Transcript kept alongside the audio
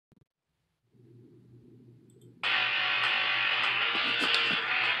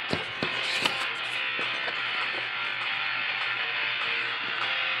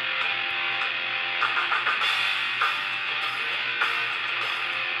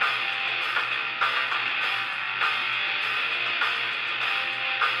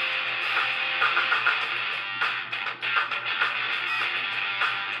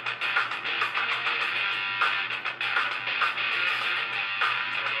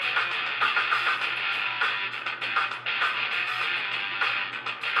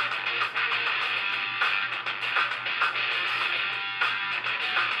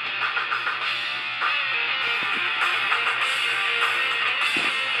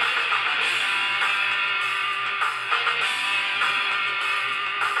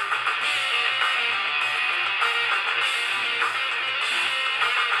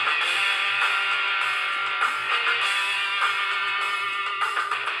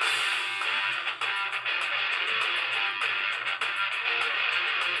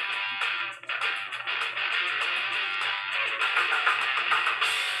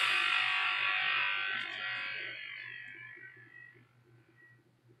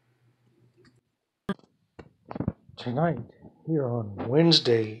Tonight, here on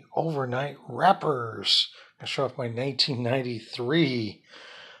Wednesday, Overnight Rappers. I show off my 1993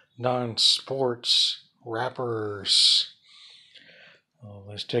 non-sports rappers.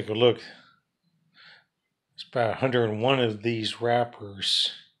 Let's take a look. It's about 101 of these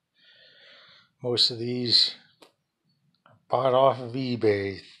rappers. Most of these I bought off of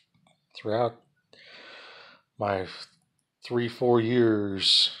eBay throughout my 3-4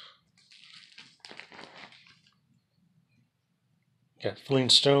 years. Got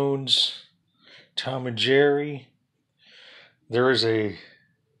Flintstones, Tom and Jerry. There is a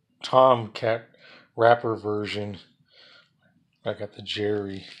Tomcat rapper version. I got the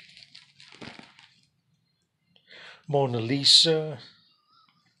Jerry. Mona Lisa.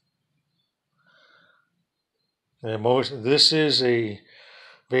 And this is a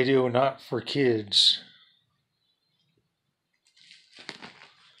video not for kids.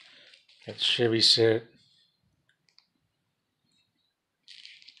 Got the Chevy set.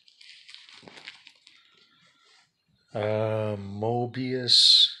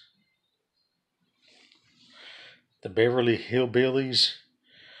 Mobius. The Beverly Hillbillies.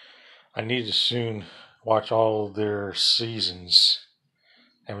 I need to soon watch all of their seasons.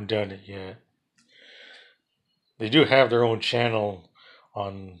 Haven't done it yet. They do have their own channel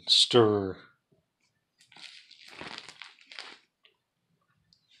on Stir.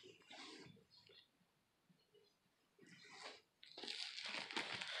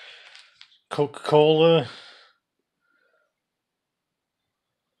 Coca-Cola.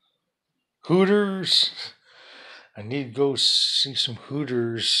 Hooters. I need to go see some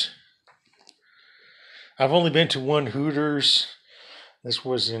Hooters. I've only been to one Hooters. This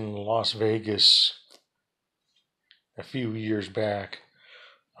was in Las Vegas a few years back.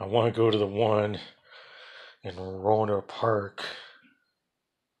 I want to go to the one in Rona Park.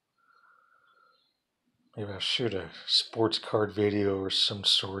 Maybe I'll shoot a sports card video or some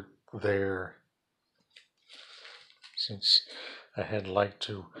sort there, since I had liked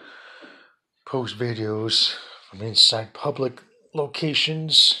to post videos from inside public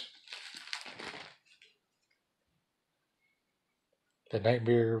locations. The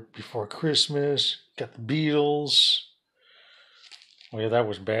Nightmare Before Christmas. Got the Beatles. Oh yeah, that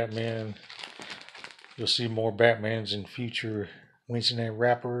was Batman. You'll see more Batmans in future Wednesday Night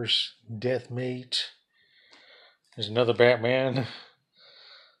Rappers. Deathmate. There's another Batman.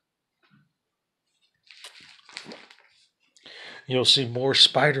 You'll see more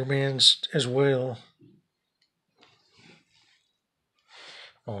Spider-Mans as well.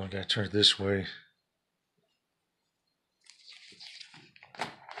 Oh, I gotta turn it this way.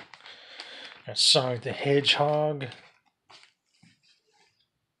 Got Sonic the Hedgehog.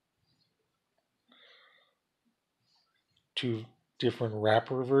 Two different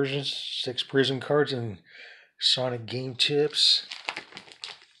rapper versions. 6 prison cards and Sonic game tips.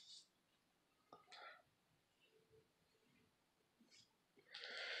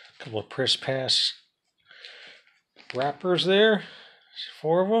 A couple of press pass rappers there.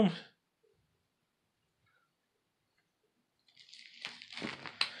 4 of them.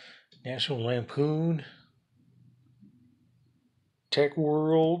 National Lampoon. Tech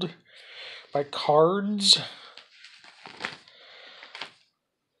World by Cards.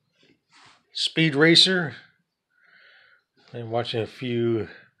 Speed Racer. I've been watching a few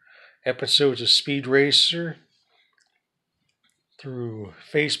episodes of Speed Racer through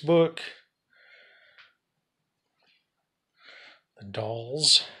Facebook. The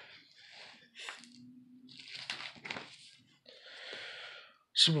Dolls.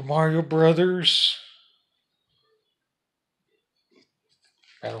 Super Mario Brothers.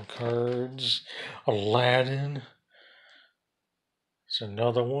 Battle Cards. Aladdin. It's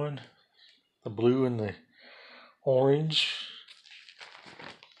another one. The blue and the orange.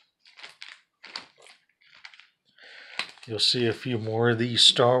 You'll see a few more of these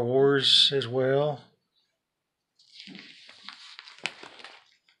Star Wars as well.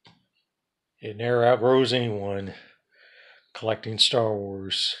 It never outgrows anyone collecting Star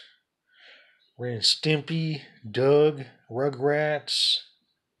Wars. Ren and Stimpy, Doug, Rugrats.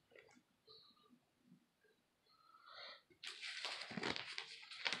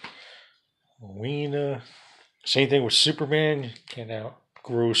 Arena. Same thing with Superman. Can't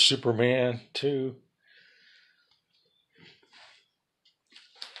outgrow Superman too.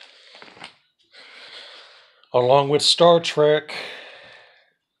 Along with Star Trek.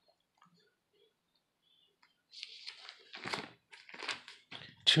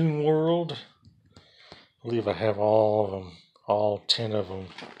 Toon World. I believe I have all of them. All 10 of them.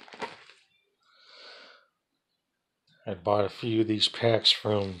 I bought a few of these packs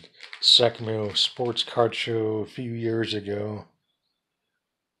from Sacramento Sports Card Show a few years ago.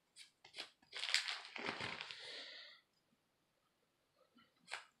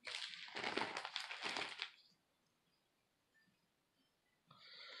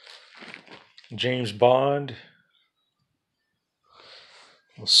 James Bond,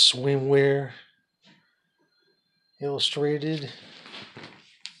 swimwear, illustrated.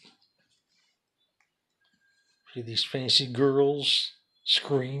 See these fancy girls,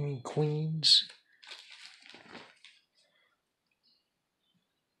 screaming queens.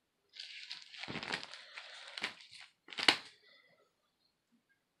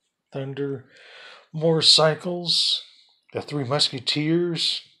 Thunder, motorcycles, the Three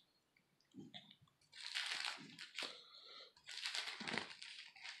Musketeers.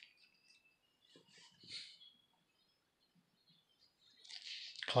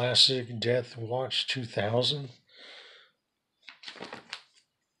 Classic Death Watch 2000.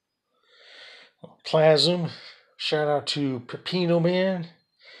 Plasm. Shout out to Pepino Man.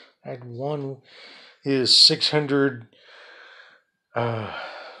 I'd won his 600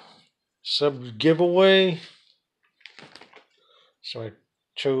 sub giveaway. So I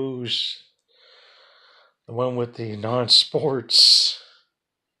chose the one with the non-sports.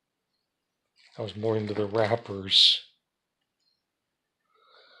 I was more into the wrappers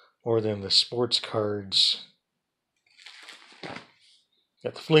more than the sports cards.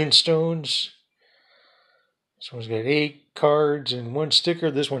 Got the Flintstones. This one's got 8 cards and 1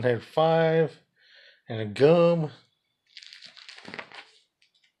 sticker. This one had 5 and a gum.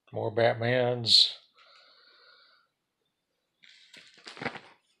 More Batmans.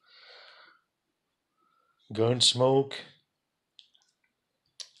 Gunsmoke.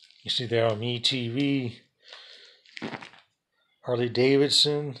 You see that on MeTV. Harley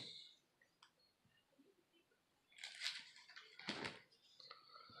Davidson.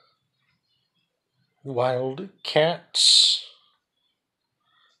 Wild Cats.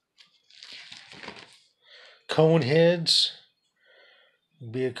 Coneheads.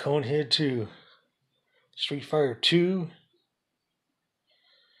 Be a Conehead too. Street Fighter 2.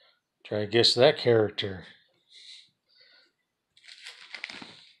 Try to guess that character.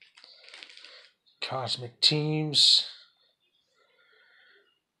 Cosmic Teams.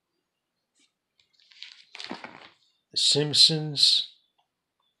 The Simpsons.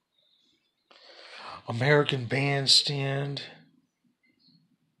 American Bandstand.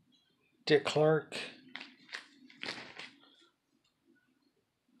 Dick Clark.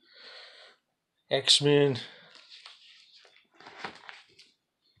 X-Men.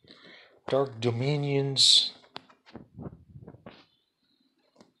 Dark Dominions.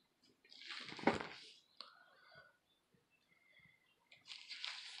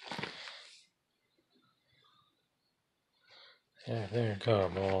 Yeah, there you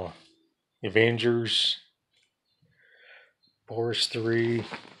go. All Avengers. Boris 3.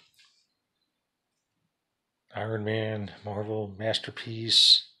 Iron Man. Marvel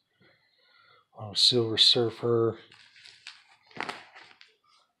Masterpiece. Silver Surfer.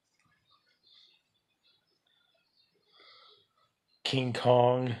 King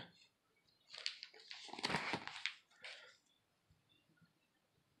Kong.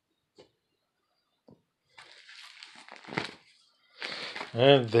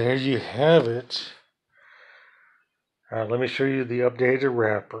 And there you have it. Let me show you the updated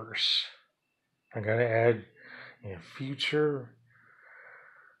wrappers. I'm going to add in future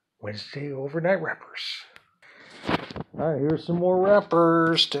Wednesday overnight wrappers. Alright, here's some more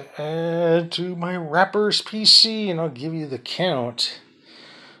wrappers to add to my wrappers PC, and I'll give you the count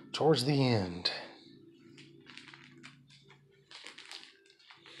towards the end.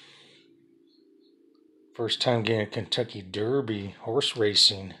 First time getting a Kentucky Derby horse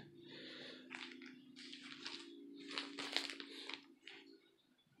racing.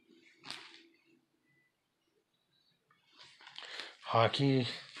 Hockey.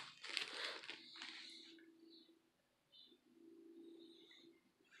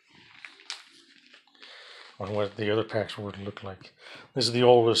 I wonder what the other packs would look like. This is the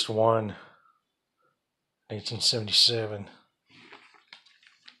oldest one, 1977.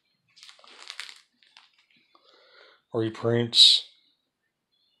 Reprints.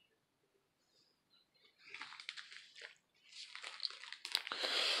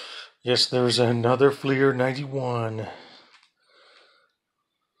 Yes, there's another Fleer 91.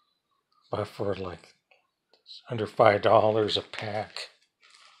 But for like under $5 a pack.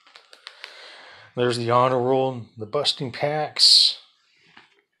 There's the Honor Roll, the Busting Packs.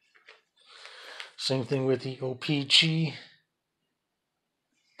 Same thing with the OPG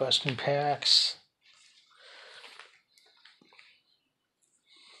Busting Packs.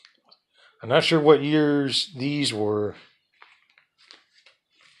 I'm not sure what years these were.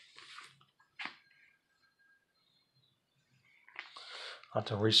 I'll have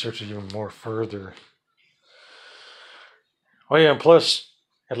to research it even more further. Oh yeah, and plus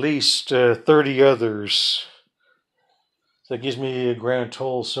at least 30 others. So that gives me a grand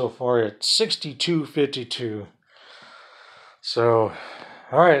total so far at 6252. So,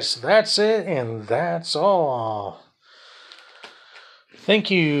 alright, so that's it, and that's all.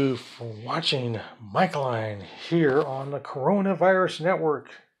 Thank you for watching Mikeline here on the Coronavirus Network.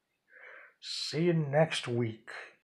 See you next week.